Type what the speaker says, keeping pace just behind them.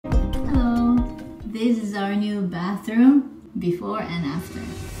This is our new bathroom, before and after.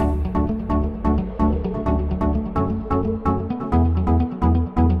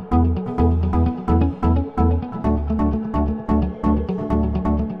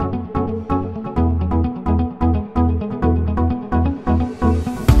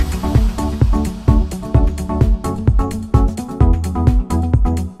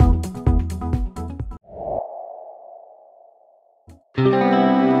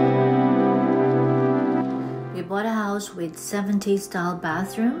 We bought a house with 70s style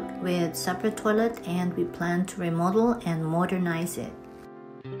bathroom with separate toilet, and we plan to remodel and modernize it.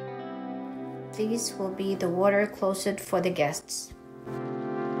 These will be the water closet for the guests.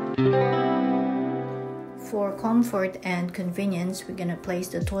 For comfort and convenience, we're gonna place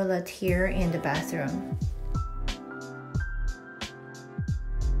the toilet here in the bathroom.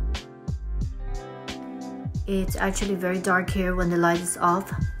 It's actually very dark here when the light is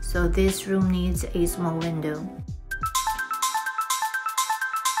off, so this room needs a small window.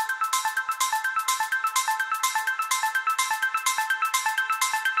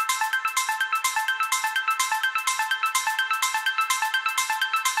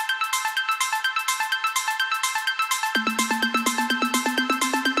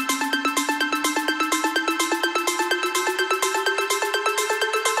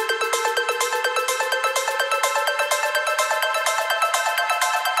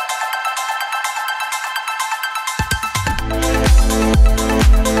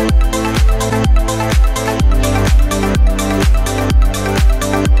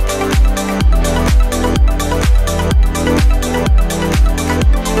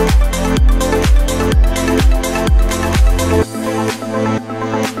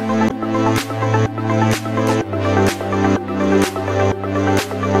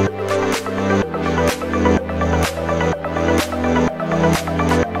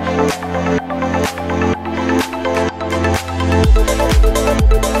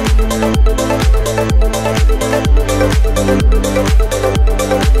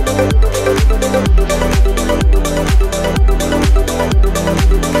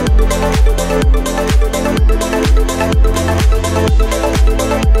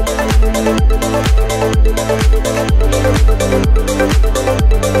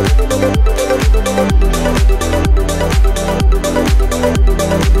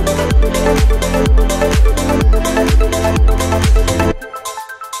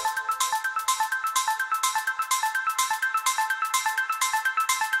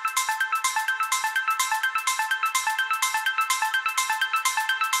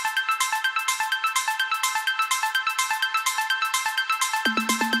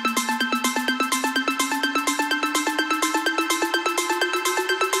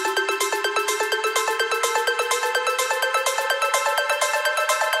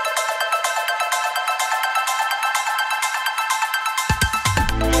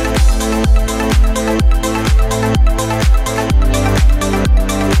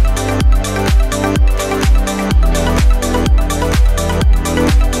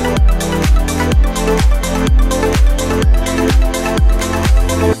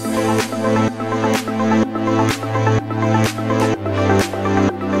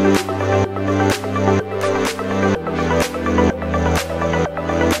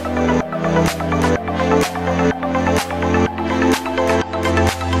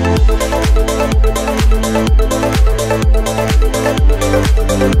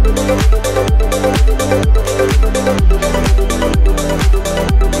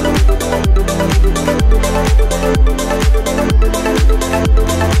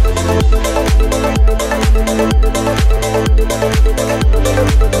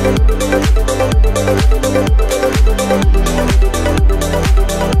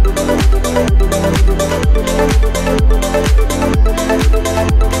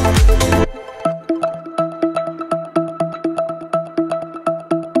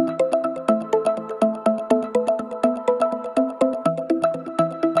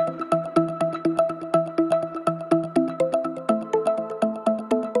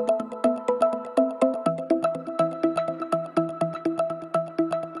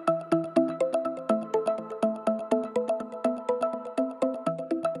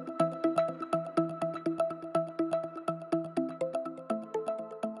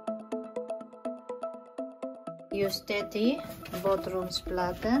 Use steady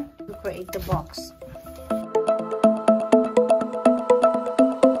botrumsplaten to create the box.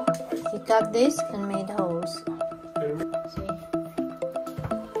 We cut this and made holes. See?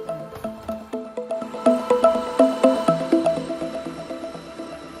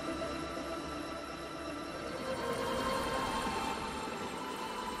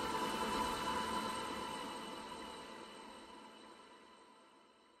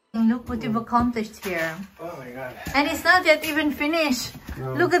 look what you've accomplished here. Oh my god. And it's not yet even finished.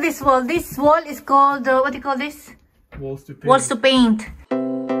 No. Look at this wall. This wall is called, what do you call this? Walls to paint. Walls to paint.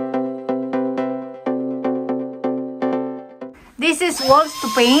 This is walls to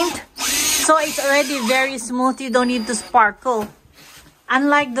paint. So it's already very smooth. You don't need to sparkle.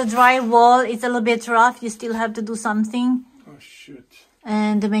 Unlike the dry wall, it's a little bit rough. You still have to do something. Oh shoot.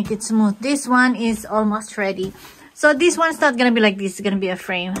 And to make it smooth. This one is almost ready. So this one's not gonna be like this. It's gonna be a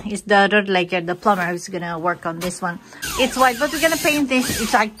frame. It's the other, like the plumber who's gonna work on this one. It's white, but we're gonna paint this.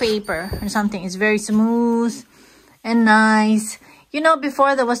 It's like paper or something. It's very smooth and nice. You know,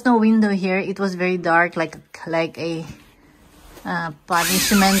 before there was no window here. It was very dark, like a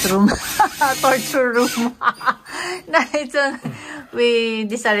punishment room, torture room. We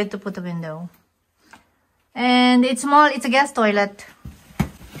decided to put a window. And it's small. It's a gas toilet.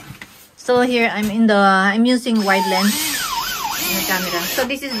 So here I'm using wide lens in the camera. So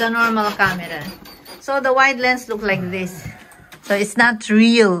this is the normal camera. So the wide lens look like this. So it's not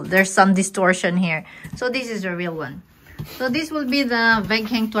real. There's some distortion here. So this is the real one. So this will be the veg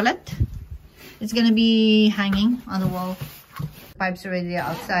hang toilet. It's gonna be hanging on the wall. Pipes already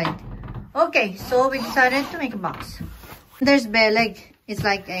outside. Okay, so we decided to make a box. There's beleg. It's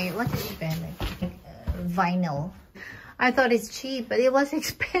like a, what is beleg? Vinyl. I thought it's cheap, but it was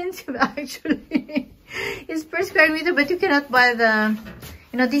expensive actually. It's per square meter, but you cannot buy the,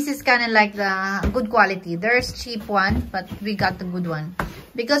 you know, this is kind of like the good quality. There's cheap one, but we got the good one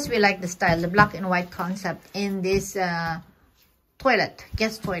because we like the style, the black and white concept in this toilet,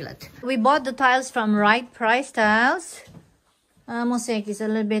 guest toilet. We bought the tiles from Right Price Tiles. Mosaic is a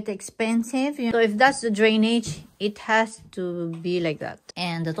little bit expensive. So if that's the drainage, it has to be like that.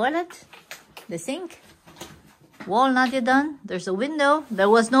 And the toilet, the sink, wall not yet done. There's a window. There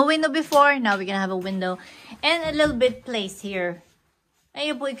was no window before. Now we're gonna have a window and a little bit place here. And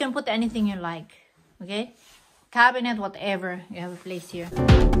you can put anything you like. Okay, cabinet, whatever. You have a place here.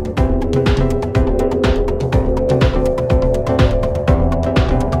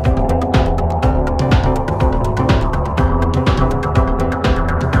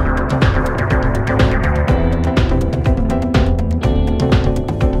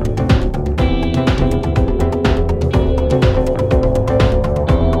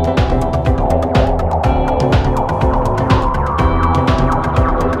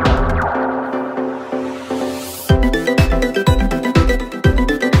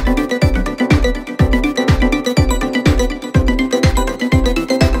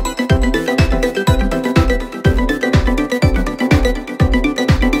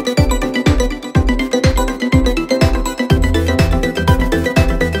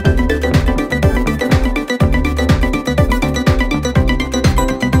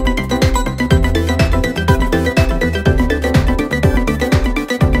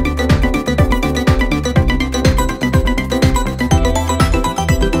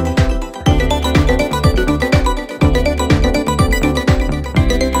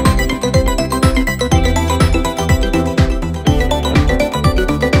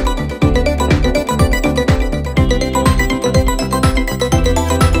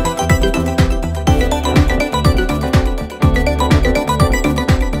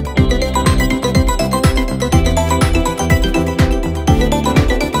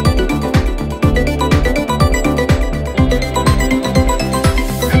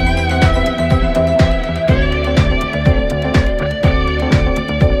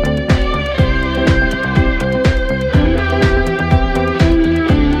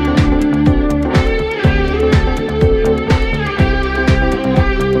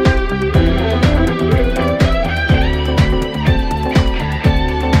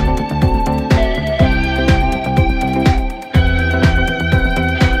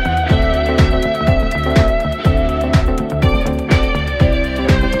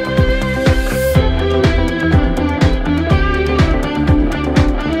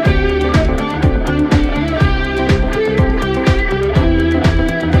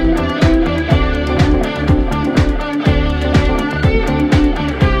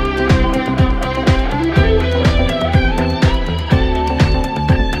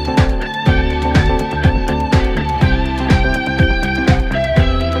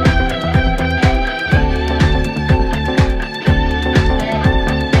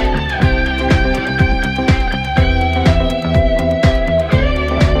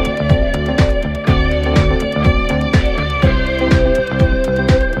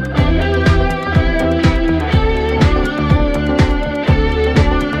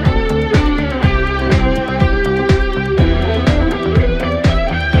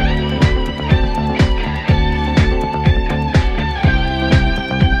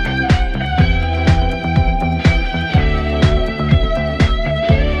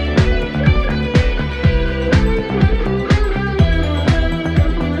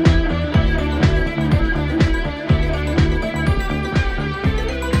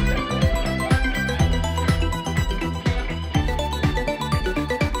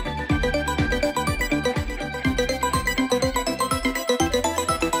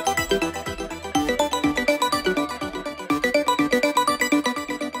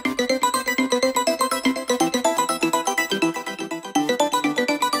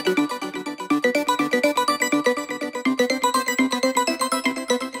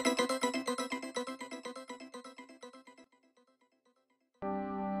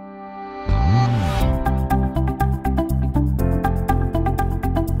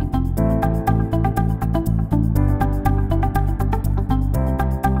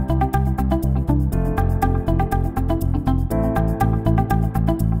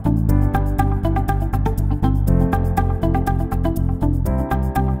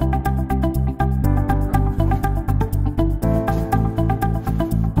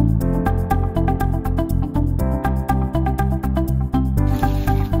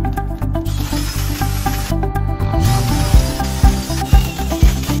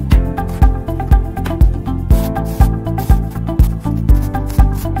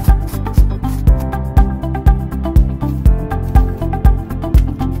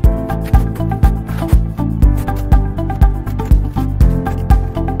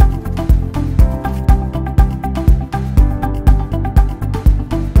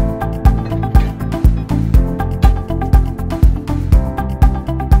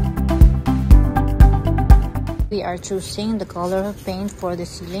 are choosing the color of paint for the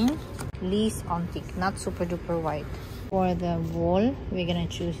ceiling. Least antique, not super duper white. For the wall, we're gonna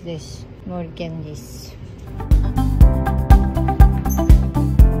choose this Morgandis.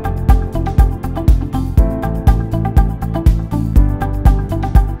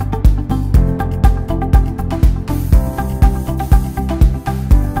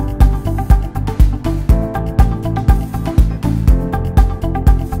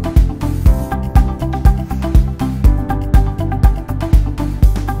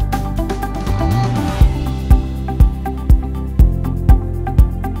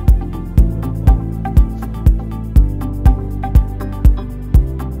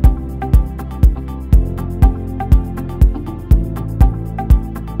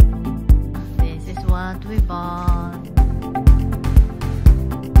 What we bought.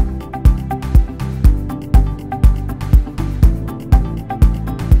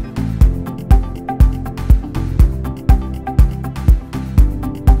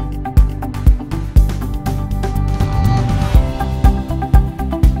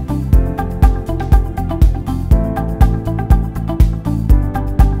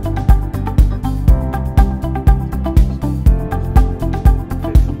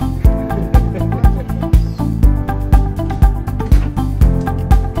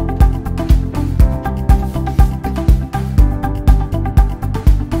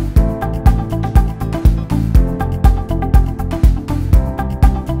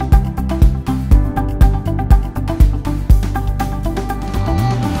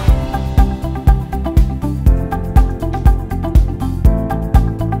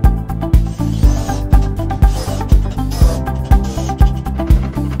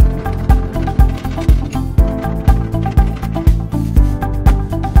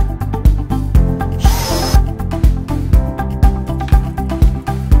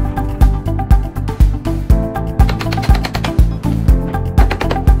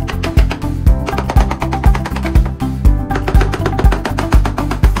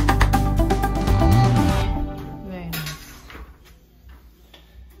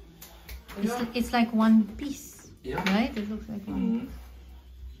 It's like one piece, yeah. Right? It looks like one.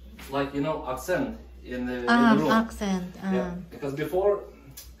 It's like, you know, accent in the room. Accent. Yeah, because before,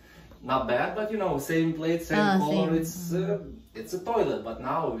 not bad, but you know, same plate, same color. Same. It's a toilet, but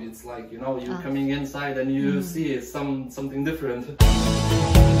now it's like, you know, you're coming inside and you see something different.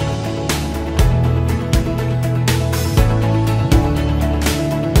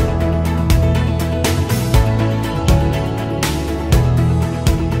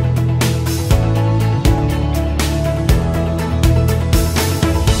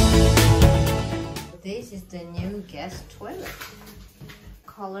 The new guest toilet.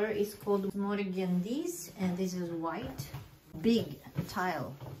 Color is called Morgandis, and this is white. Big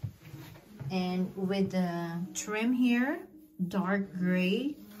tile. And with the trim here, dark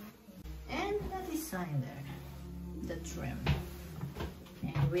gray. And the design there, the trim.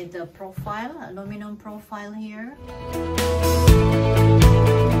 And with the profile, aluminum profile here.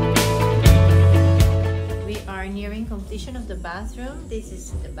 We are nearing completion of the bathroom. This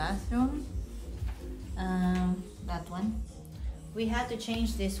is the bathroom. That one. We had to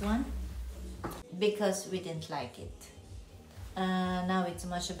change this one because we didn't like it. Now it's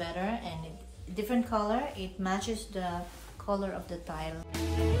much better and different color. It matches the color of the tile.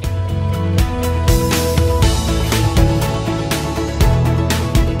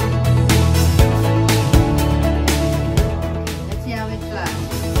 Let's see how it flashes.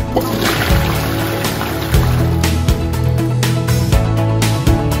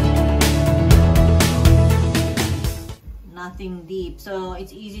 Nothing deep, so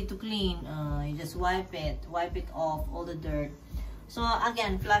it's easy to clean. You just wipe it off all the dirt. So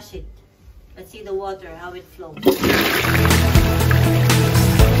again, flush it. Let's see the water, how it flows.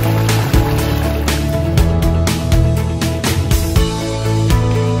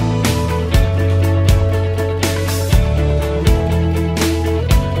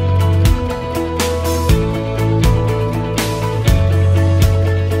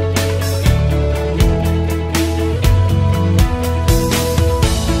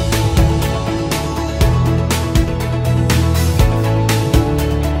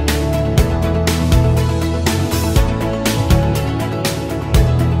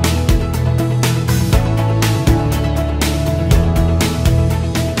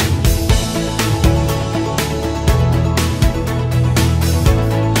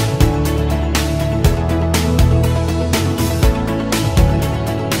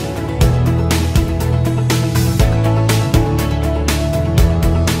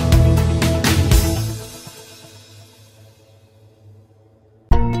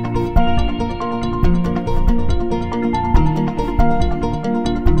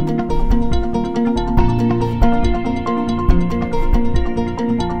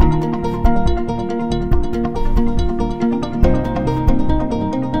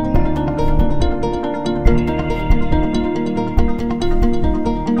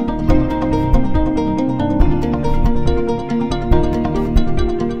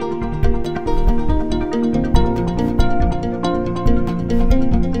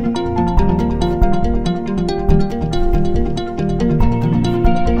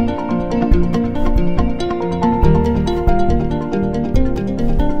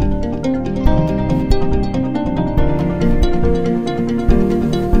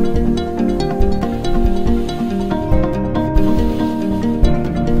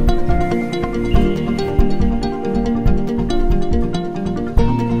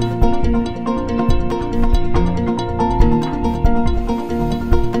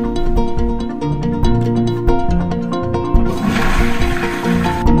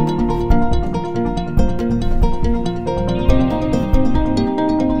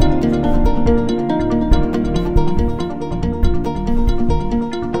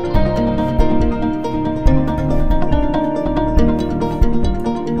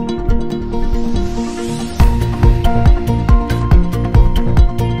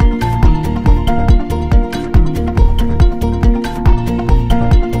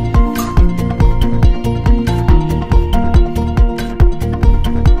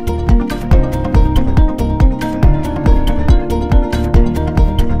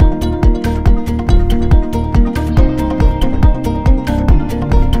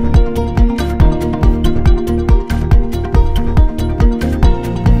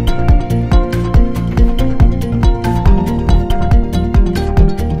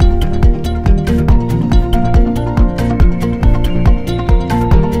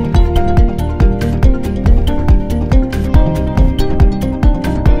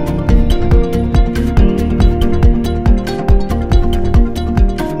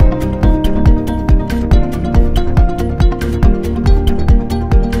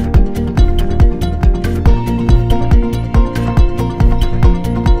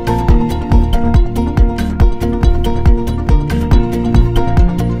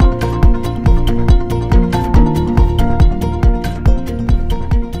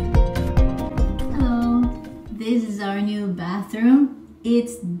 new bathroom.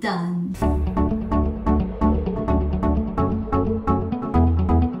 It's done.